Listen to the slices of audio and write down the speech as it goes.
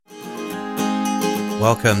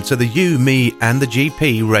Welcome to the You, Me and the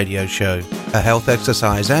GP radio show, a health,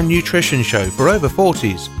 exercise and nutrition show for over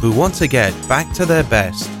 40s who want to get back to their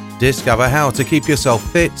best. Discover how to keep yourself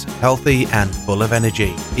fit, healthy and full of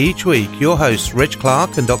energy. Each week, your hosts Rich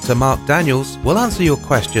Clark and Dr. Mark Daniels will answer your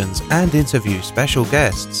questions and interview special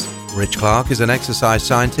guests. Rich Clark is an exercise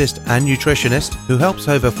scientist and nutritionist who helps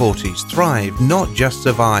over 40s thrive, not just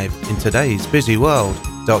survive, in today's busy world.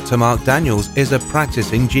 Dr. Mark Daniels is a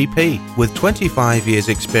practicing GP with 25 years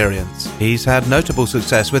experience. He's had notable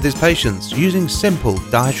success with his patients using simple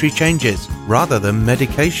dietary changes rather than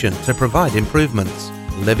medication to provide improvements.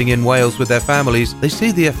 Living in Wales with their families, they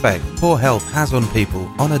see the effect poor health has on people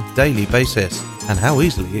on a daily basis and how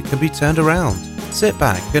easily it can be turned around. Sit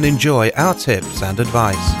back and enjoy our tips and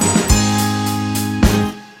advice.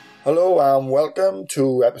 Hello and welcome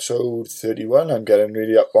to episode 31. I'm getting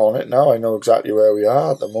really up on it now. I know exactly where we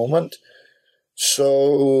are at the moment.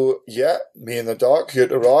 So, yeah, me and the doc here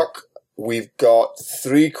to rock. We've got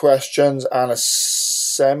 3 questions and a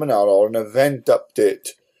seminar or an event update.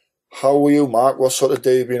 How are you, Mark? What sort of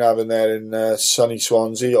day have you been having there in sunny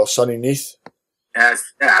Swansea or sunny Neath? I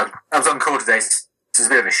was on call today. It's a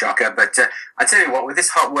bit of a shocker, but I tell you what, with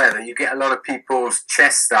this hot weather, you get a lot of people's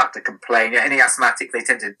chests start to complain. Any asthmatic, they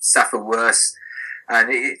tend to suffer worse. And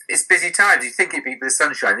it's busy times. You think it'd be the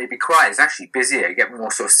sunshine, it'd be quiet. It's actually busier. You get more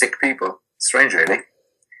sort of sick people. Strange, really.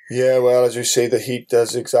 Yeah, well, as you say, the heat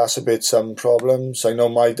does exacerbate some problems. I know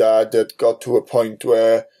my dad had got to a point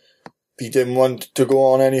where he didn't want to go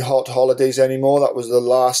on any hot holidays anymore. That was the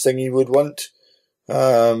last thing he would want.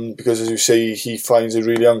 Because as you say, he finds it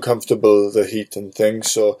really uncomfortable, the heat and things.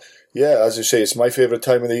 So yeah, as you say, it's my favourite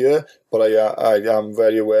time of the year, but I am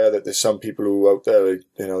very aware that there's some people who out there,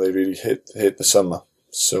 they really hit the summer.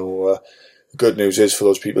 So good news is for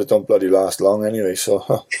those people, it don't bloody last long anyway.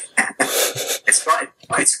 So it's fine.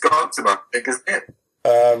 It's gone tomorrow, isn't it?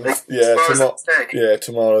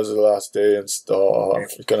 Tomorrow's the last day and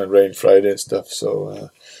stuff. It's going to rain Friday and stuff. So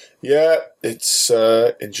it's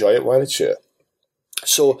enjoy it while it's here.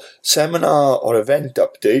 So, seminar or event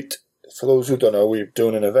update. For those who don't know, we're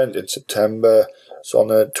doing an event in September. So on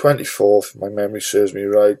the 24th, my memory serves me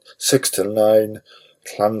right, 6 till 9,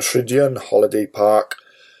 Llanrhidian Holiday Park.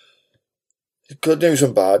 Good news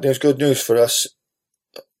and bad news. Good news for us,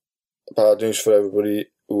 bad news for everybody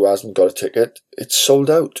who hasn't got a ticket. It's sold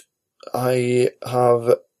out. I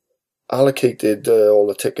have allocated all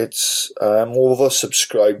the tickets. I'm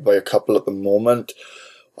oversubscribed by a couple at the moment.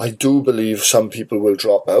 I do believe some people will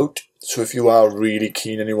drop out. So if you are really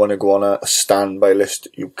keen and you want to go on a standby list,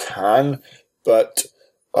 you can. But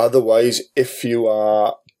otherwise, if you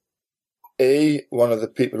are one of the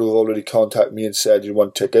people who have already contacted me and said you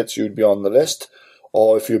want tickets, you'd be on the list.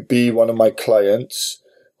 Or if you be one of my clients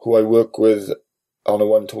who I work with on a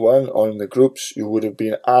one-to-one or in the groups, you would have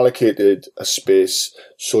been allocated a space,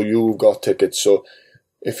 so you've got tickets. So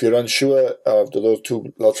if you're unsure of those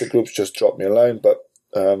two lots of groups, just drop me a line. But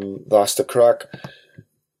that's the crack.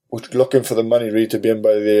 We're looking for the money really to be in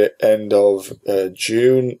by the end of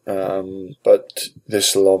June, but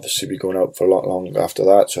this will obviously be going out for a lot longer after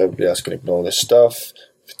that, so everybody else can ignore this stuff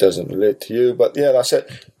if it doesn't relate to you. But yeah, that's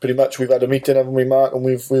it. Pretty much we've had a meeting, haven't we, Mark, and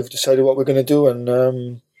we've decided what we're going to do. And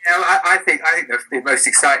I think the most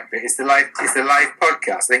exciting bit is the live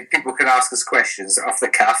podcast. I think people can ask us questions off the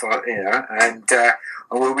cuff, and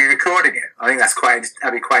we'll be recording it. I think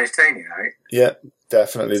that'd be quite entertaining, right? Yeah.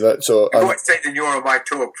 Definitely. So more entertaining than you're on my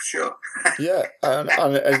talk, for sure. Yeah,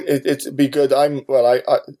 and it'd be good. I'll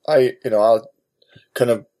kind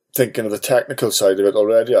of thinking of the technical side of it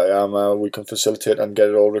already. I am. We can facilitate and get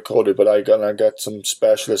it all recorded, but I'm gonna get some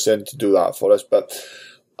specialists in to do that for us. But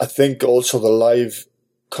I think also the live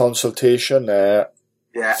consultation there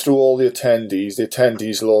through all the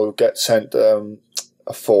attendees will all get sent a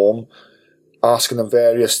form asking them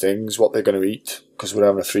various things, what they're going to eat, because we're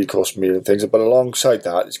having a 3-course meal and things. But alongside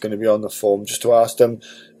that, it's going to be on the form just to ask them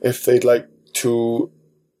if they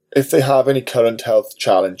have any current health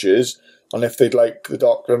challenges, and if they'd like the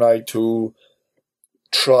doctor and I to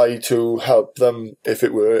try to help them if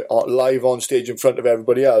it were live on stage in front of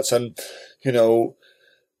everybody else. And,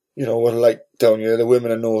 we're like down here, the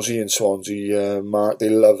women are nosy in Swansea, Mark, they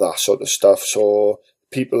love that sort of stuff. So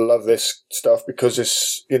people love this stuff because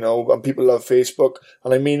it's, and people love Facebook,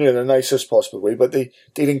 and I mean it in the nicest possible way, but they're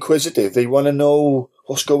inquisitive. They want to know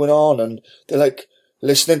what's going on, and they're like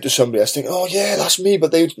listening to somebody else thinking, oh yeah, that's me,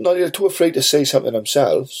 but they're too afraid to say something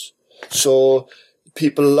themselves. So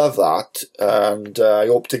people love that, and I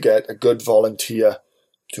hope to get a good volunteer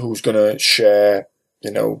who's going to share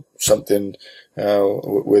something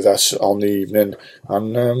with us on the evening,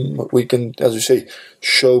 and we can, as you say,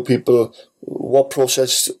 show people what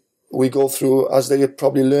process we go through as they are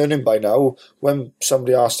probably learning by now. When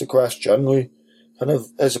somebody asks a question, we kind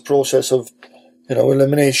of, there's a process of,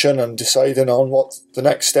 elimination and deciding on what the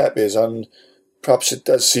next step is, and perhaps it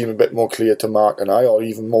does seem a bit more clear to Mark and I, or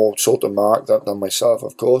even more so to Mark than myself,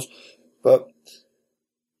 of course, but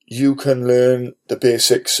you can learn the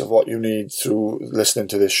basics of what you need through listening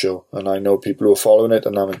to this show, and I know people who are following it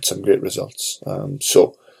and having some great results.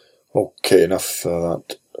 Okay, enough of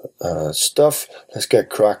that stuff. Let's get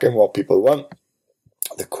cracking. What people want.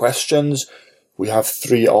 The questions, we have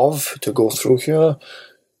 3 to go through here.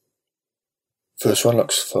 First one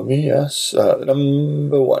looks for me, yes.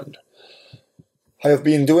 Number 1. I have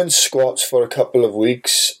been doing squats for a couple of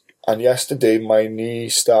weeks, and yesterday my knee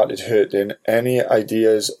started hurting. Any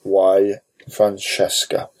ideas why,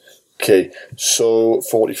 Francesca? Okay, so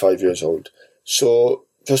 45 years old. So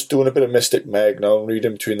just doing a bit of Mystic Meg now,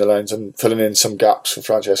 reading between the lines and filling in some gaps for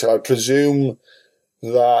Francesca. I presume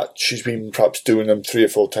that she's been perhaps doing them 3 or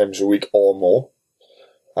 4 times a week or more.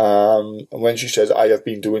 And when she says, I have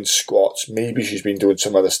been doing squats, maybe she's been doing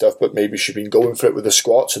some other stuff, but maybe she's been going for it with the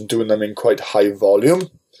squats and doing them in quite high volume.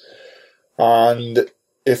 And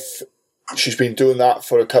if she's been doing that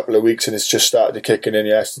for a couple of weeks and it's just started kicking in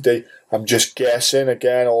yesterday, I'm just guessing,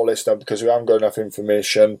 again, all this stuff because we haven't got enough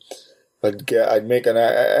information. I'd make an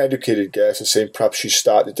educated guess and say perhaps she's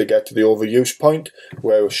started to get to the overuse point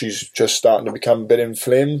where she's just starting to become a bit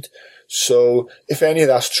inflamed. So if any of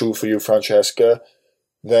that's true for you, Francesca,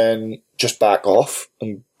 then just back off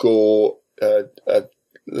and go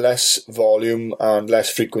less volume and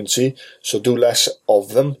less frequency. So do less of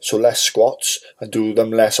them, so less squats, and do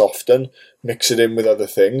them less often. Mix it in with other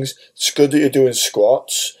things. It's good that you're doing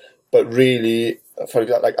squats, but really, for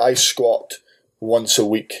example, like I squat once a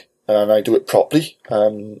week. And I do it properly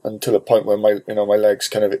until a point where my legs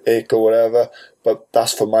kind of ache or whatever. But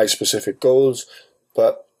that's for my specific goals.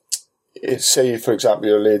 But say, for example,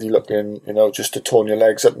 you're a lady looking, just to tone your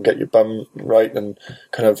legs up and get your bum right and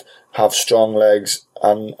kind of have strong legs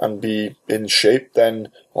and be in shape, then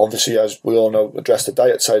obviously, as we all know, address the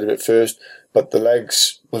diet side of it first. But the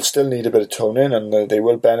legs will still need a bit of toning, and they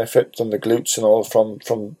will benefit from the glutes and all from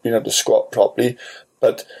being able to squat properly.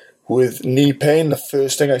 But with knee pain, the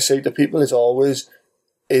first thing I say to people is always,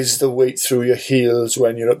 is the weight through your heels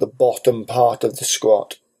when you're at the bottom part of the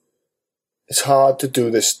squat? It's hard to do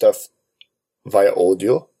this stuff via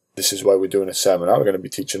audio. This is why we're doing a seminar. We're going to be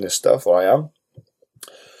teaching this stuff, or I am.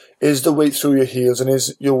 Is the weight through your heels, and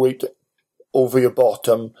is your weight over your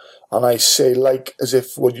bottom? And I say like as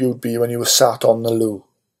if what you'd be when you were sat on the loo.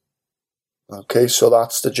 Okay, so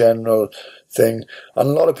that's the general thing. And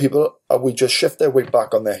a lot of people, we just shift their weight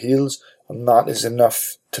back on their heels, and that is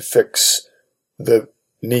enough to fix the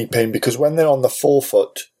knee pain. Because when they're on the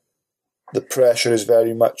forefoot, the pressure is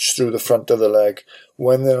very much through the front of the leg.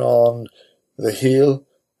 When they're on the heel,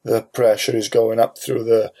 the pressure is going up through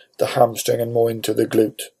the hamstring and more into the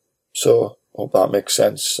glute. So, hope that makes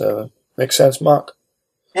sense. Makes sense, Mark?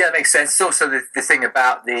 Yeah, it makes sense. It's also the thing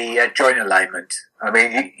about the joint alignment. I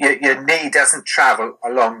mean, your knee doesn't travel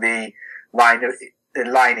along the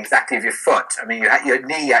line exactly of your foot. I mean, your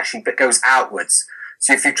knee actually goes outwards.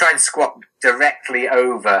 So if you try and squat directly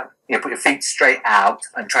over, put your feet straight out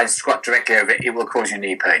and try and squat directly over it, it will cause you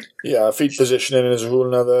knee pain. Yeah, feet positioning is a whole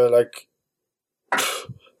nother,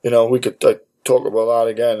 we could talk about that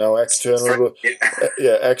again now. External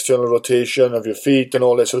rotation of your feet and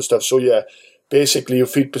all that sort of stuff. So yeah, basically your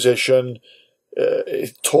feet position,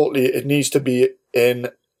 it needs to be in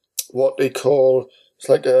what they call, it's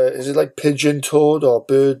like is it like pigeon-toed or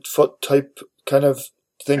bird foot type kind of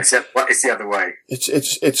thing? What is the other way? It's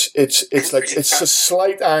a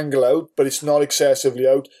slight angle out, but it's not excessively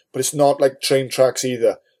out, but it's not like train tracks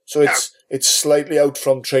either. So it's slightly out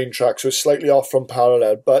from train tracks, so it's slightly off from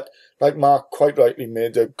parallel. But like Mark quite rightly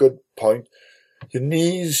made a good point, your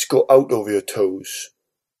knees go out over your toes.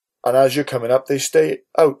 And as you're coming up, they stay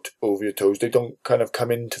out over your toes. They don't kind of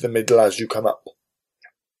come into the middle as you come up.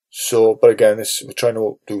 So, but again, we're trying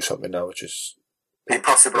to do something now, which is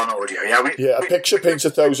impossible on audio. Yeah, a picture paints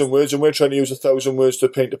 1,000 words, and we're trying to use 1,000 words to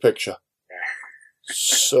paint a picture. Yeah.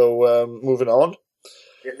 So, moving on.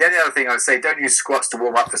 The only other thing I would say, don't use squats to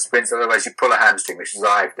warm up for sprints, otherwise you pull a hamstring, which is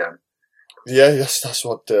what I've done. Yeah, yes, that's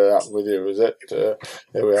what happened with you, is it? There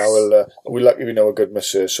we are. Well, we're lucky we know a good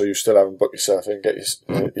masseuse, so you still haven't booked yourself in. Get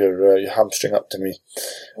your hamstring up to me.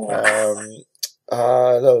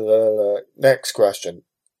 Next question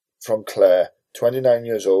from Claire, 29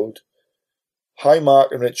 years old. Hi,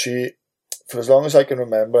 Mark and Richie. for as long as I can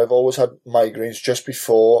remember, I've always had migraines just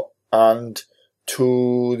before and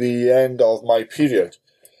to the end of my period.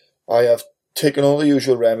 I have taken all the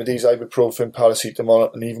usual remedies, ibuprofen,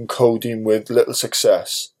 paracetamol, and even codeine with little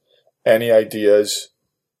success. Any ideas?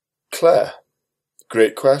 Claire,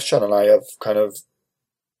 great question, and I have kind of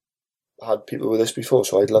had people with this before,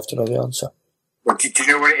 so I'd love to know the answer. Well, do you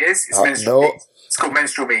know what it is? No. It's called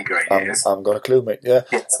menstrual migraine. I'm got a clue, mate. Yeah.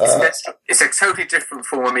 It's a totally different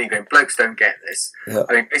form of migraine. Blokes don't get this. Yeah.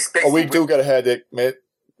 I mean, we do get a headache, mate.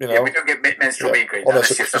 You know. Yeah, we don't get menstrual migraine.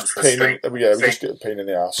 Unless it's just pain. We just get a pain in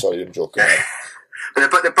the ass. Sorry, I'm joking.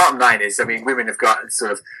 But the bottom line is, I mean, women have got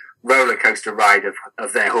sort of roller coaster ride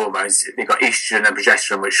of their hormones. They've got estrogen and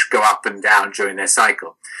progesterone, which go up and down during their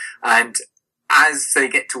cycle. And as they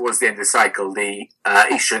get towards the end of the cycle, the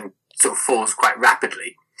estrogen sort of falls quite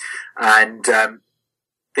rapidly. And the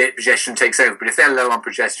progesterone takes over. But if they're low on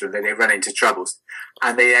progesterone, then they run into troubles.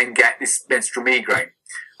 And they then get this menstrual migraine.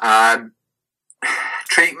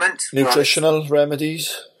 Treatment. Nutritional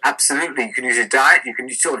remedies. Absolutely. You can use a diet. You can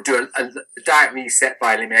sort of do a diet reset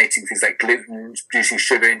by eliminating things like gluten, reducing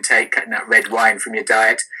sugar intake, cutting out red wine from your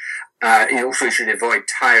diet. You also should avoid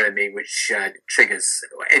tyramine, which triggers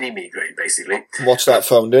any migraine, basically. What's that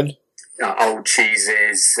found in? Old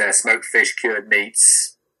cheeses, smoked fish, cured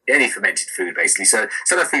meats, any fermented food, basically. So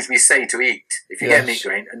some of the foods we say to eat if you get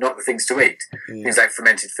migraine are not the things to eat. Things like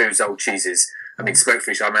fermented foods, old cheeses. I mean, smoked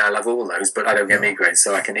fish, I love all those, but I don't get migraine,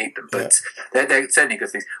 so I can eat them. But they're certainly good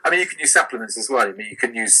things. I mean, you can use supplements as well. I mean, you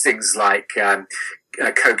can use things like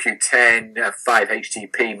CoQ10,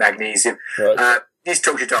 5-HTP, magnesium. Right. You just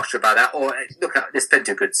talk to your doctor about that, or look at, there's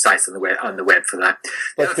plenty of good sites on the web for that.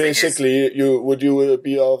 But basically, would you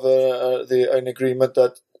be of an agreement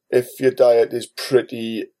that if your diet is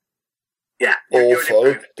pretty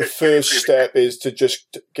awful, the first step is to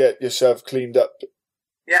just get yourself cleaned up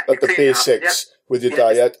at the basics with your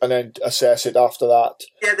diet, and then assess it after that?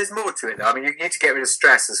 Yeah, there's more to it though. I mean, you need to get rid of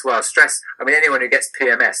stress as well. Stress, I mean, anyone who gets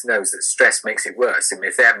PMS knows that stress makes it worse. I mean,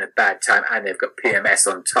 if they're having a bad time and they've got PMS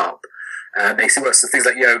on top, makes it worse. So things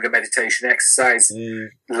like yoga, meditation, exercise,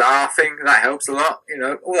 laughing, that helps a lot. You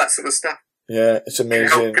know, all that sort of stuff. Yeah, it's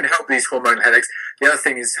amazing. Can help these hormonal headaches. The other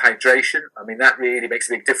thing is hydration. I mean, that really makes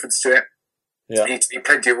a big difference to it. Yeah. You need to eat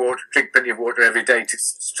plenty of water, drink plenty of water every day to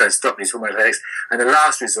try to stop these hormonal headaches. And the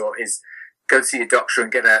last resort is go and see your doctor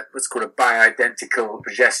and get what's called a bioidentical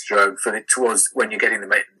progesterone towards when you're getting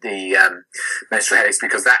the menstrual headaches,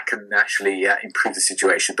 because that can actually improve the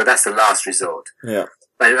situation. But that's the last resort. Yeah.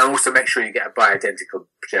 And also make sure you get a bioidentical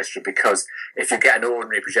progesterone, because if you get an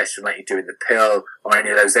ordinary progesterone like you do in the pill or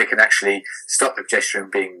any of those, they can actually stop the progesterone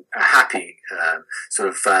being a happy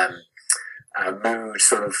mood,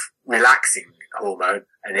 sort of relaxing hormone,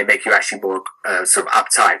 and they make you actually more sort of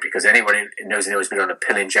uptight, because anyone who knows anyone's been on a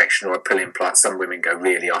pill injection or a pill implant, some women go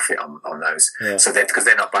really off it on those. Yeah. So because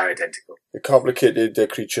they're not bioidentical. They're complicated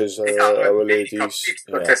creatures, our ladies.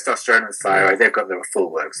 Testosterone and thyroid, they've got their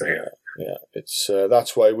full work. So yeah. It's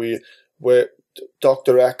that's why we're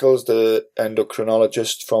Dr. Eccles, the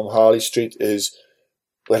endocrinologist from Harley Street, his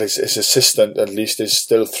assistant at least is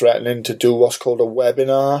still threatening to do what's called a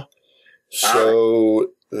webinar.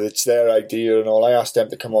 So it's their idea and all. I asked them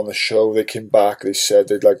to come on the show. They came back. They said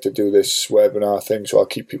they'd like to do this webinar thing, so I'll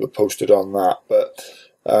keep people posted on that. But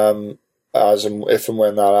if and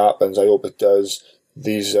when that happens, I hope it does.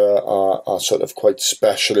 These are sort of quite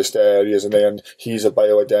specialist areas, and he's a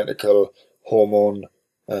bioidentical hormone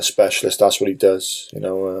specialist. That's what he does,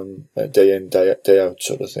 day in, day out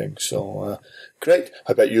sort of thing. So great.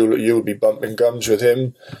 I bet you'll be bumping gums with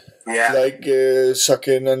him. Yeah. Like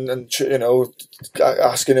sucking and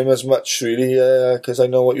asking him as much, really, because I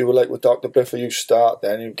know what you were like with Dr. Briffa. You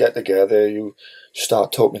get together, you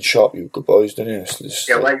start talking shop, you good boys, don't you? You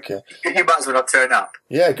might as well not turn up.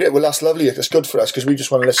 Yeah, great. Well, that's lovely. It's good for us, because we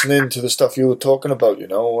just want to listen in to the stuff you were talking about,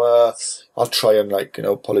 I'll try and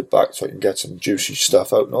pull it back so I can get some juicy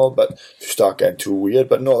stuff out and all, but if you start getting too weird.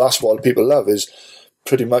 But no, that's what people love, is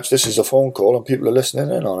pretty much this is a phone call and people are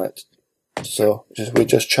listening in on it. So we're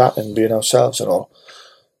just chatting, being ourselves and all.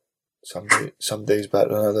 Some days better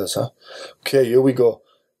than others, huh? Okay, here we go.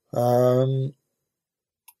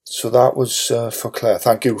 So that was for Claire.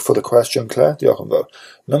 Thank you for the question, Claire.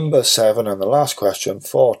 Number 7 and the last question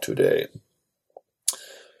for today.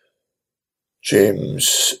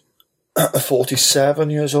 James, 47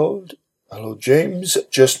 years old. Hello, James.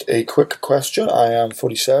 Just a quick question. I am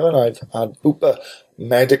 47. I've had Bupa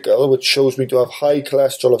Medical, which shows me to have high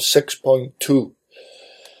cholesterol of 6.2.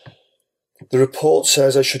 The report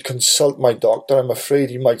says I should consult my doctor. I'm afraid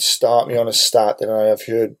he might start me on a statin, and I have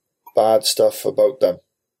heard bad stuff about them.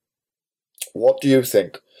 What do you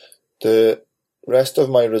think? the rest of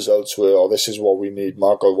my results were, oh, this is what we need,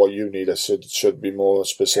 Mark, or what you need. I should be more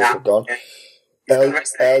specific on.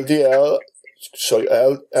 LDL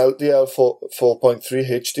 4.3,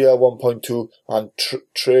 HDL 1.2, and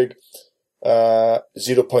trig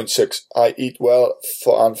 0.6. I eat well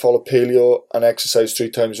and follow paleo and exercise 3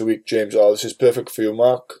 times a week, James. Oh, this is perfect for you,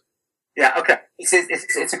 Mark. Yeah, okay.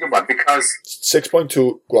 It's a good one because 6.2.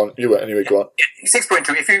 Go on, go on.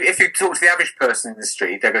 6.2. If you talk to the average person in the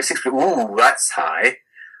street, they go 6. Ooh, that's high.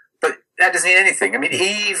 But that doesn't mean anything. I mean,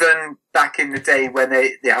 even back in the day when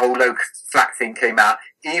the whole low fat thing came out,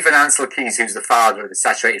 even Ansel Keys, who's the father of the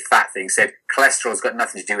saturated fat thing, said cholesterol's got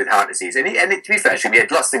nothing to do with heart disease. And to be fair, he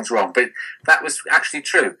had lots of things wrong, but that was actually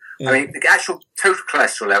true. I mean, the actual total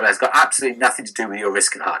cholesterol level has got absolutely nothing to do with your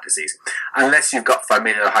risk of heart disease, unless you've got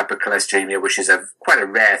familial hypercholesteremia, which is quite a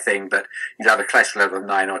rare thing, but you'd have a cholesterol level of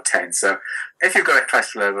 9 or 10. So if you've got a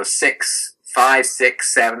cholesterol level of 6, 5,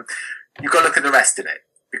 6, 7, you've got to look at the rest of it,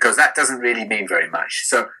 because that doesn't really mean very much.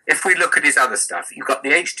 So if we look at his other stuff, you've got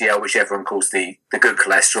the HDL, which everyone calls the good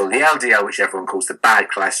cholesterol, the LDL, which everyone calls the bad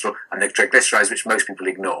cholesterol, and the triglycerides, which most people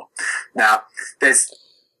ignore. Now,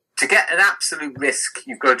 to get an absolute risk,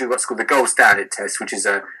 you've got to do what's called the gold standard test, which is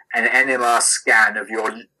an NMR scan of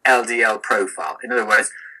your LDL profile. In other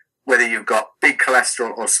words, whether you've got big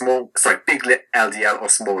cholesterol or big LDL or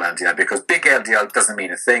small LDL, because big LDL doesn't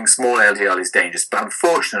mean a thing, small LDL is dangerous. But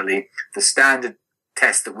unfortunately, the standard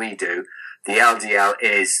test that we do, the LDL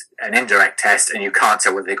is an indirect test, and you can't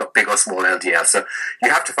tell whether they've got big or small LDL. So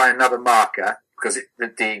you have to find another marker, because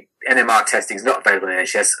the NMR testing is not available in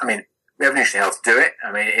NHS. I mean, Revolutionary Health do it.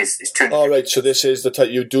 I mean, it's too. All right, so this is the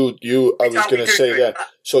type you do. I was going to say that.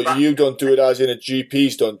 So you don't do it as in a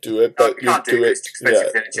GPs don't do it, but you do it. It's too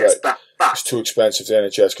expensive for NHS, right. But it's too expensive for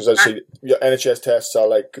NHS, because I say your NHS tests are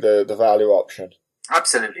like the value option.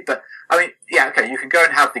 Absolutely, but I mean, yeah, okay, you can go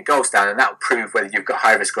and have the gold standard, and that will prove whether you've got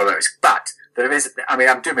high risk or low risk. But there is, I mean,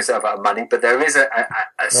 I'm doing myself out of money, but there is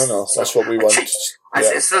no, that's what we want. Cheat.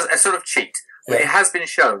 It's a sort of cheat. But it has been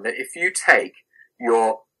shown that if you take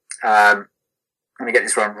your, let me get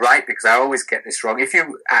this one right, because I always get this wrong. If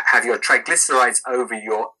you have your triglycerides over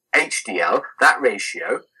your HDL, that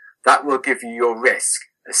ratio, that will give you your risk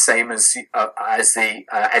the same as the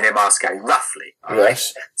NMR scale, roughly. All right?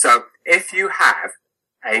 So if you have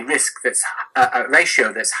a risk that's a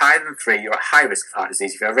ratio that's higher than 3, you're at high risk of heart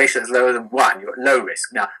disease. If you have a ratio that's lower than 1, you're at low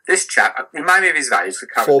risk. Now, this chap, remind me of his values for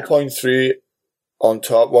current 4.3 on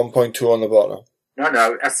top, 1.2 on the bottom.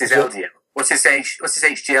 No, that's his LDL. What's his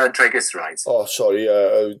HDL and triglycerides? Oh, sorry,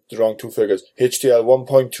 the wrong 2 figures. HDL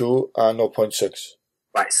 1.2 and 0.6.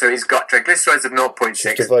 Right, so he's got triglycerides of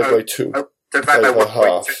 0.6. Divided by 2. Divided by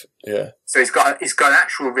half. Yeah. So he's got an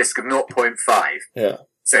actual risk of 0.5. Yeah.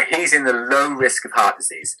 So he's in the low risk of heart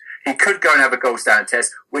disease. He could go and have a gold standard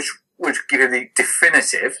test, which would give him the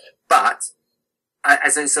definitive, but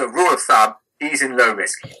as a sort of rule of thumb, he's in low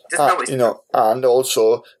risk. And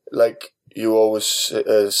also, like you always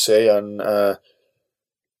say, and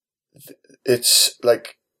it's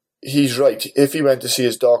like he's right. If he went to see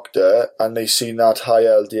his doctor and they seen that high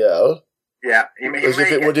LDL,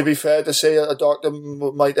 would it be fair to say a doctor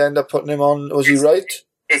might end up putting him on? Was he right?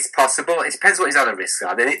 It's possible. It depends what his other risks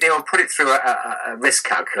are. They will put it through a risk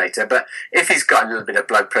calculator, but if he's got a little bit of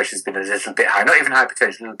blood pressure, has been a little bit high, not even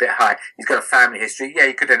hypertension, a little bit high, he's got a family history,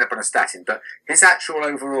 he could end up on a statin, but his actual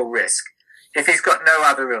overall risk, if he's got no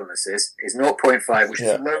other illnesses, is 0.5, which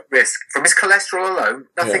is low risk. From his cholesterol alone,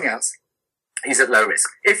 nothing else, he's at low risk.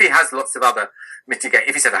 If he has lots of other mitigate,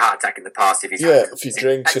 if he's had a heart attack in the past, if he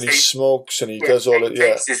drinks and he smokes and he does all it,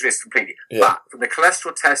 changes his risk completely. But from the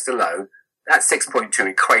cholesterol test alone, that 6.2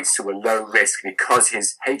 equates to a low risk because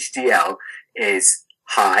his HDL is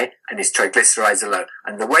high and his triglycerides are low.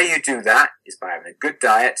 And the way you do that is by having a good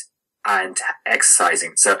diet and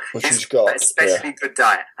exercising. So he's got especially good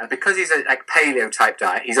diet. And because he's a paleo type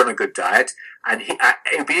diet, he's on a good diet. And it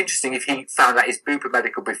would be interesting if he found out his Bupa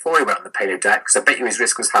medical before he went on the paleo diet, because I bet you his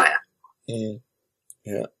risk was higher.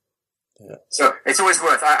 Yeah. So it's always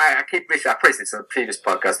worth. I keep wishing. I praised this on the previous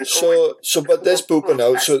podcast. But there's Bupa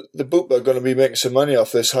now. So the Bupa are going to be making some money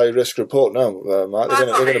off this high risk report now, Mark. They're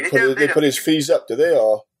going to put his fees up, do they?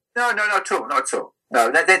 Or no, not at all.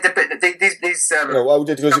 No, these. No, why would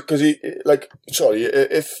it? Because he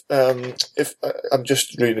if I'm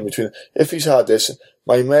just reading in between. If he's had this,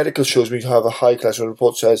 my medical shows me to have a high cholesterol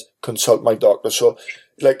report. Says consult my doctor. So,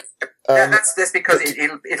 that's because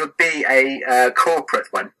it'll be a corporate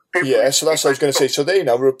one. So that's what I was going to say. So they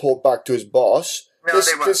now report back to his boss, No,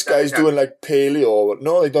 they won't. This guy's doing like paleo.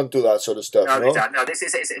 No, they don't do that sort of stuff. No, they don't. No, this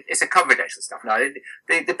is it's a confidential stuff. No,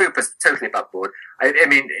 the Bupa's totally above board. I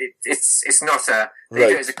mean, it's not a. They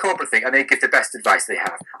do it as a corporate thing, and they give the best advice they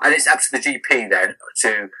have, and it's up to the GP then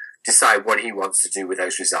to decide what he wants to do with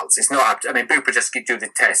those results. It's not up to, I mean, Bupa just do the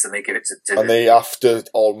test and they give it to and they have to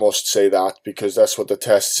almost say that because that's what the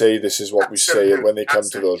tests say. This is what we say when they come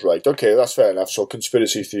to those. Right. Okay, that's fair enough. So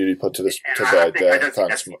conspiracy theory put to bed there.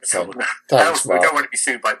 Thanks, Mark. We don't want to be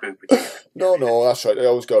sued by Bupa. No, that's right. I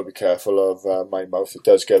always got to be careful of my mouth. It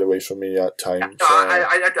does get away from me at times. No,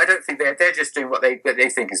 I don't think they're just doing what they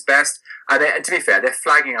think is best. And to be fair, they're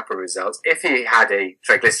flagging up a result. If he had a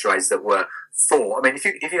triglycerides that were 4, I mean,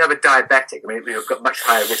 if you have a diabetic, I mean, you've got much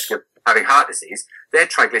higher risk of having heart disease. Their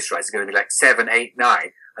triglycerides are going to be like 7, 8, 9,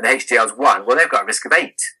 and the HDL's 1. Well, they've got a risk of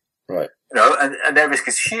 8. Right. You know, and their risk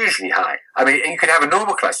is hugely high. I mean, you could have a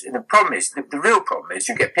normal cholesterol. And the problem is, the real problem is,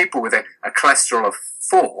 you get people with a cholesterol of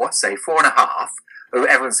 4, say 4.5, who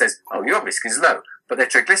everyone says, oh, your risk is low, but their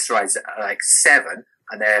triglycerides are like 7,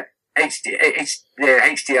 and their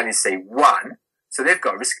HDL is say 1, so they've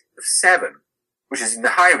got a risk of 7. Which is in the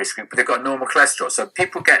high risk group, but they've got normal cholesterol. So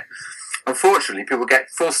unfortunately, people get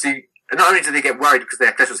falsely, not only do they get worried because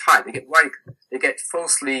their cholesterol is high, they get worried, they get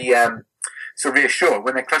falsely sort of reassured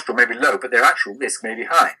when their cholesterol may be low, but their actual risk may be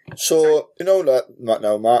high. So, you know that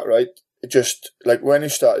now, Matt, right? Just like when you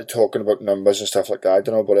started talking about numbers and stuff like that, I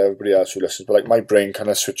don't know about everybody else who listens, but like my brain kind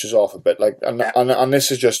of switches off a bit. Like, and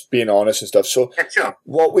this is just being honest and stuff. So, yeah, sure.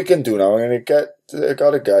 What we can do now, I'm going to I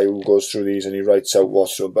got a guy who goes through these and he writes out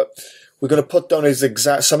what's through, but we're going to put down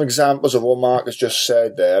some examples of what Mark has just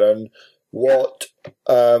said there and what,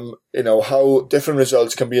 how different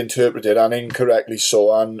results can be interpreted and incorrectly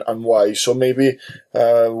so and why. So maybe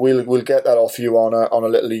we'll get that off you on a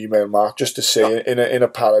little email, Mark, just to say in a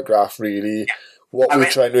paragraph really what we're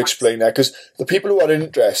trying to explain there. Because the people who are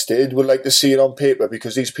interested would like to see it on paper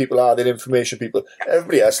because these people are the information people.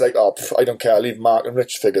 Everybody else like, I don't care, I'll leave Mark and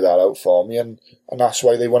Rich figure that out for me. And that's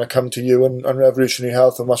why they want to come to you and Revolutionary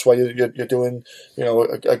Health, and that's why you're doing,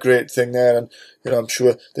 a great thing there. And, I'm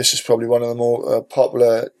sure this is probably one of the more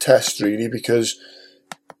popular tests really, because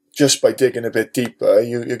just by digging a bit deeper,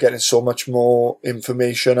 you're getting so much more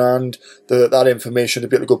information, and that information to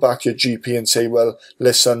be able to go back to your GP and say, well,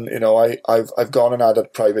 listen, I've gone and had a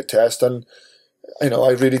private test, and I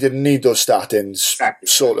really didn't need those statins,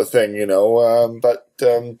 sort of thing, But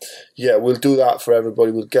we'll do that for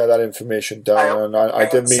everybody. We'll get that information down, and I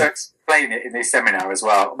didn't mean. Explain it in the seminar as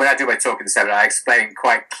well. When I do my talk in the seminar, I explain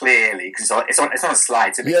quite clearly because it's on a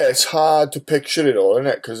slide. It's hard to picture it all, isn't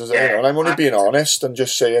it? Because and I'm only being honest and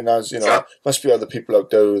just saying, sure. Must be other people out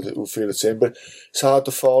there who feel the same, but it's hard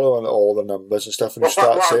to follow on all the numbers and stuff. And it's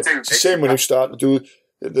the same when you start to do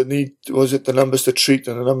the need. Was it the numbers to treat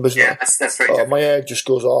and the numbers? Yeah, that's right. My head just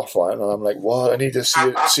goes off, and I'm like, what? I need to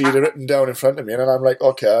see it written down in front of me, and I'm like,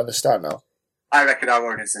 okay, I understand now. I reckon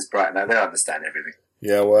our audience is bright now; they'll understand everything.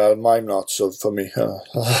 Yeah, well, mine not, so for me. I'll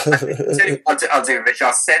do, Rich.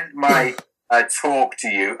 I'll send my talk to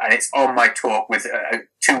you, and it's on my talk with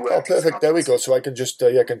 2 words. Oh, perfect. There we go. So I can just,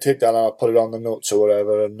 I can take that and I'll put it on the notes or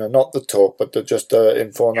whatever, and not the talk, but just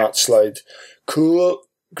info on that slide. Cool.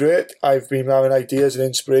 Great. I've been having ideas and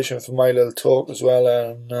inspiration for my little talk as well,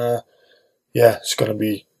 and it's going to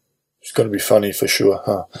be funny for sure,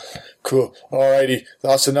 huh? Cool. Alrighty,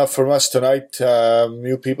 that's enough from us tonight.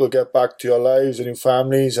 You people get back to your lives and your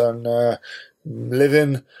families and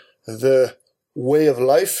living the way of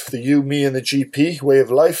life, the you, me and the GP way of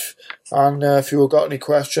life. And if you've got any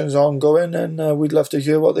questions ongoing, then we'd love to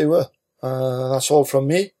hear what they were. That's all from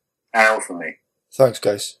me. And all from me. Thanks,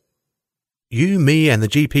 guys. You, Me and the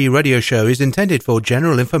GP radio show is intended for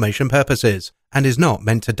general information purposes and is not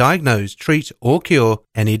meant to diagnose, treat or cure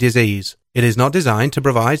any disease. It is not designed to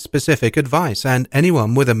provide specific advice, and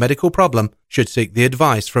anyone with a medical problem should seek the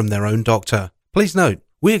advice from their own doctor. Please note,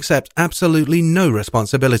 we accept absolutely no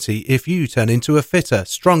responsibility if you turn into a fitter,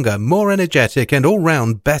 stronger, more energetic and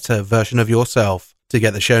all-round better version of yourself. To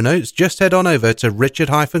get the show notes, just head on over to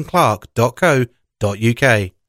richard-clark.co.uk.